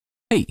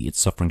Hey,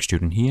 it's Suffering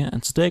Student here,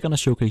 and today I'm going to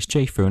showcase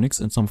JFoeniX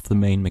and some of the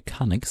main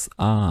mechanics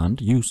and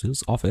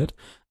uses of it.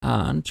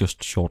 And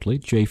just shortly,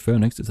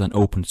 JFoeniX is an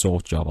open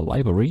source Java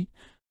library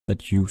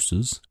that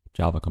uses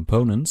Java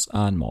components,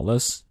 and more or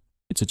less,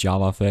 it's a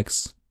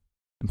JavaFX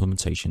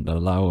implementation that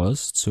allows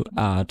us to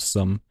add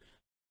some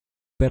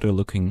better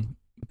looking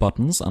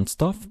buttons and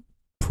stuff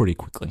pretty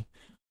quickly.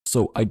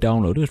 So I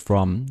downloaded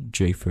from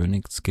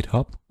JFoeniX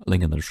GitHub,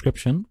 link in the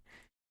description,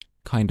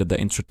 kind of the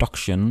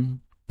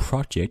introduction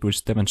project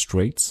which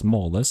demonstrates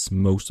more or less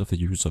most of the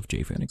use of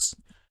JFoeniX.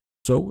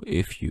 So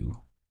if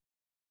you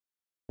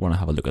want to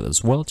have a look at it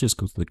as well, just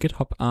go to the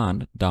GitHub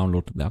and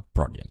download that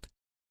project.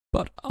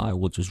 But I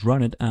will just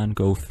run it and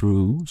go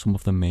through some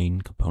of the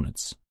main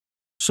components.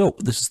 So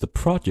this is the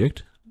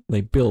project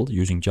they built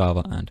using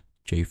Java and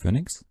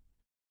JFoeniX,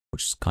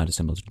 which is kind of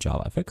similar to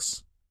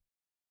JavaFX.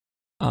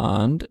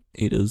 And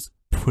it is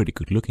pretty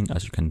good looking,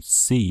 as you can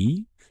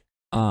see.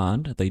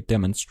 And they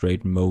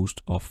demonstrate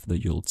most of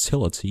the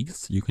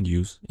utilities you can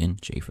use in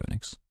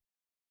JFoeniX.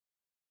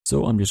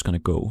 So I'm just going to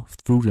go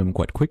through them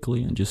quite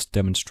quickly and just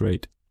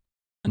demonstrate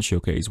and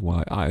showcase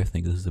why I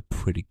think this is a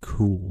pretty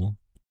cool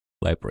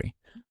library.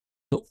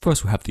 So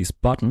first we have these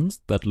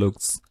buttons that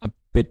looks a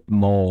bit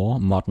more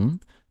modern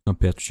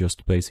compared to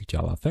just basic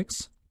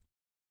JavaFX.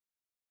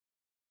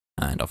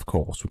 And of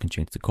course we can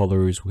change the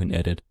colors, we can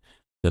edit,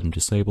 set them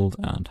disabled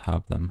and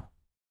have them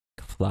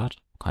flat,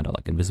 kind of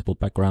like invisible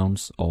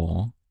backgrounds,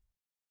 or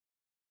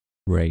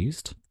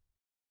raised.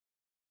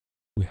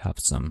 We have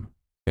some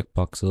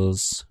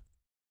checkboxes.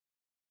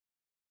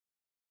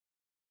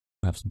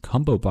 We have some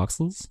combo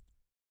boxes,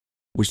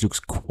 which looks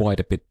quite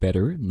a bit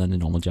better than the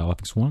normal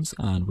JavaFX ones,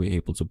 and we're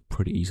able to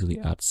pretty easily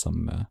add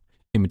some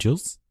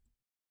images.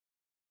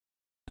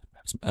 We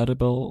have some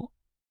editable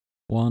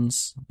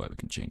ones where we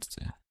can change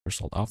the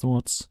result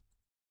afterwards.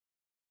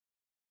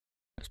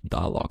 Some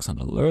dialogues and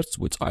alerts,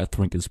 which I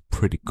think is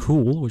pretty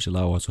cool, which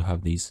allow us to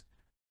have these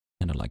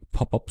kind of like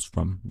pop-ups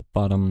from the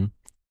bottom,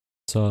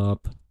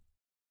 top,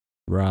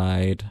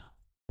 right,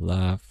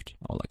 left,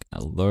 or like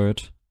an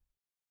alert,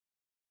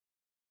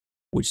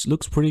 which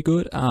looks pretty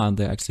good, and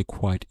they're actually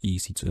quite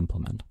easy to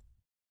implement.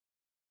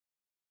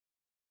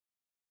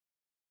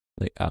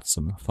 They add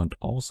some font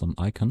awesome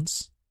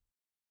icons,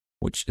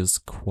 which is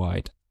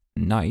quite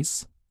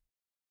nice,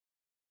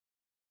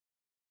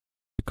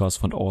 because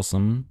font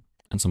awesome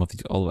and some of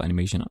these other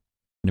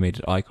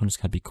animated icons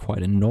can be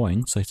quite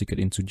annoying, so I have to get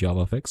into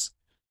JavaFX,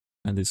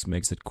 and this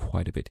makes it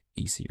quite a bit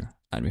easier.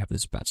 And we have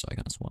this badge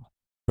icon as well,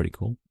 pretty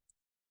cool.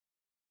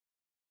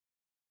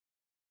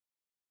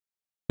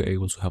 We're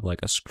able to have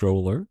like a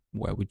scroller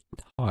where we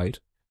hide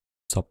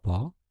top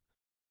bar,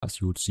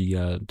 as you would see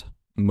at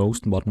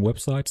most modern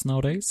websites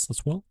nowadays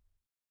as well.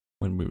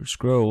 When we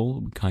scroll,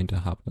 we kind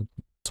of have the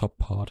top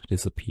part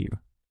disappear.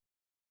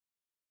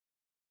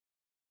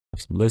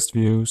 Have some list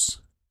views.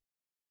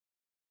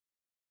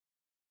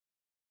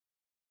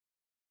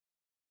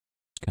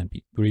 Can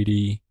be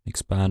 3D,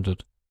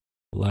 expanded,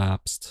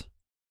 collapsed.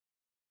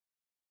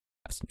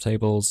 Have some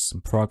tables,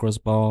 some progress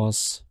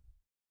bars,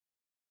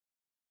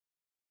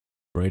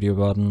 radio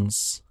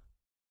buttons,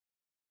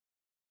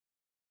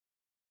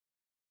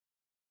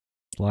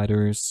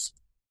 sliders,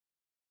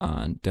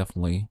 and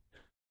definitely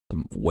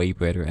some way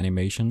better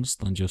animations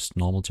than just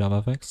normal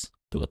JavaFX.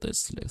 Look at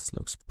this, this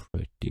looks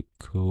pretty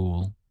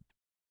cool.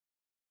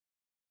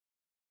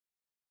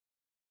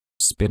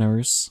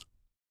 Spinners,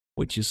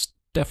 which is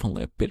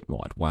definitely a bit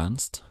more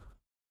advanced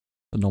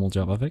than normal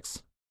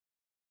JavaFX.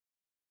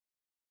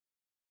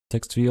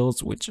 Text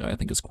fields, which I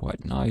think is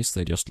quite nice.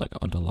 They just like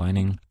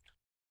underlining.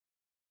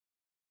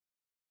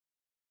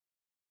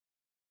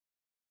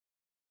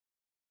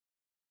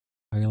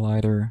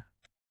 Highlighter.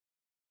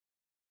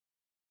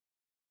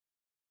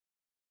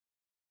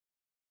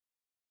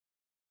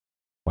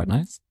 Quite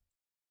nice.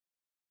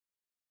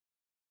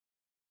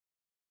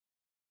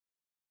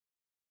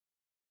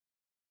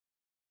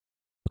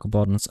 Toggle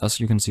buttons, as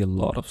you can see, a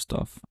lot of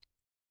stuff.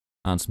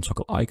 And some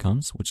toggle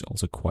icons, which is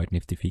also quite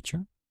nifty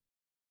feature.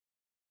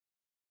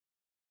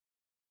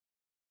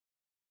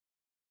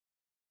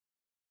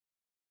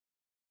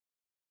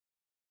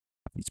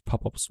 These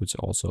pop-ups, which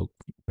are also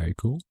very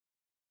cool.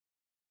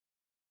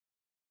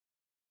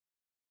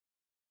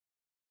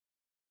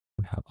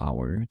 We have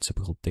our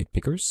typical date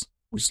pickers,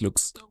 which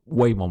looks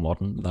way more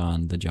modern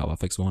than the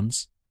JavaFX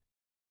ones.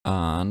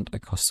 And a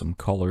custom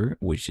color,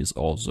 which is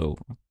also,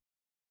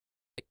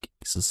 like,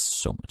 this is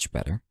so much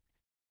better.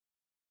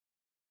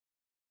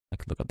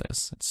 Like, look at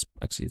this. It's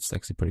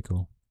actually pretty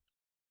cool.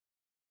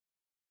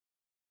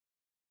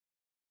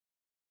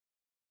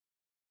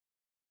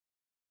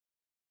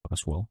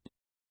 As well.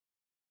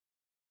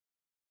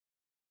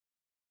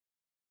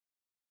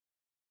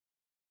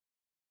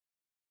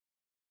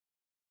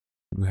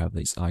 We have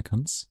these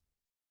icons.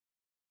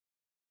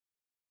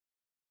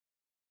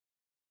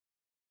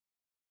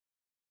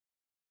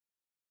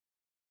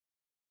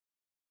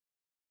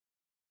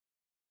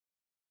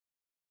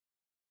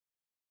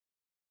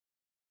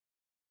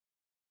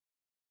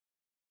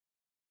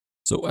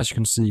 So as you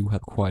can see, we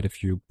have quite a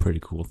few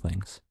pretty cool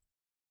things.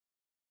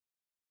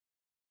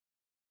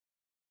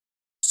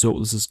 So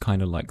this is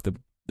kind of like the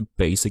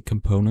basic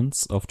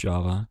components of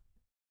Java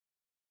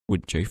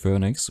with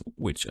JFoeniX,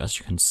 which, as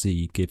you can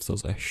see, gives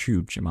us a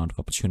huge amount of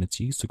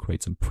opportunities to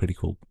create some pretty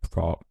cool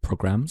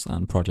programs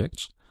and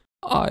projects.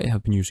 I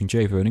have been using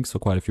JFoeniX for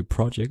quite a few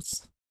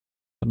projects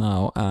for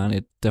now, and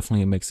it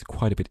definitely makes it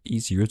quite a bit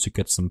easier to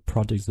get some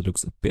projects that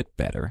looks a bit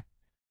better.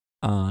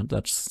 And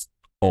that's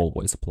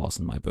always a plus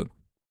in my book.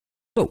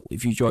 So,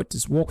 if you enjoyed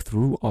this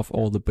walkthrough of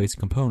all the basic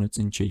components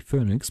in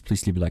JFoeniX,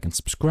 please leave a like and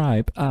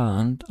subscribe,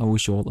 and I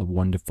wish you all a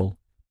wonderful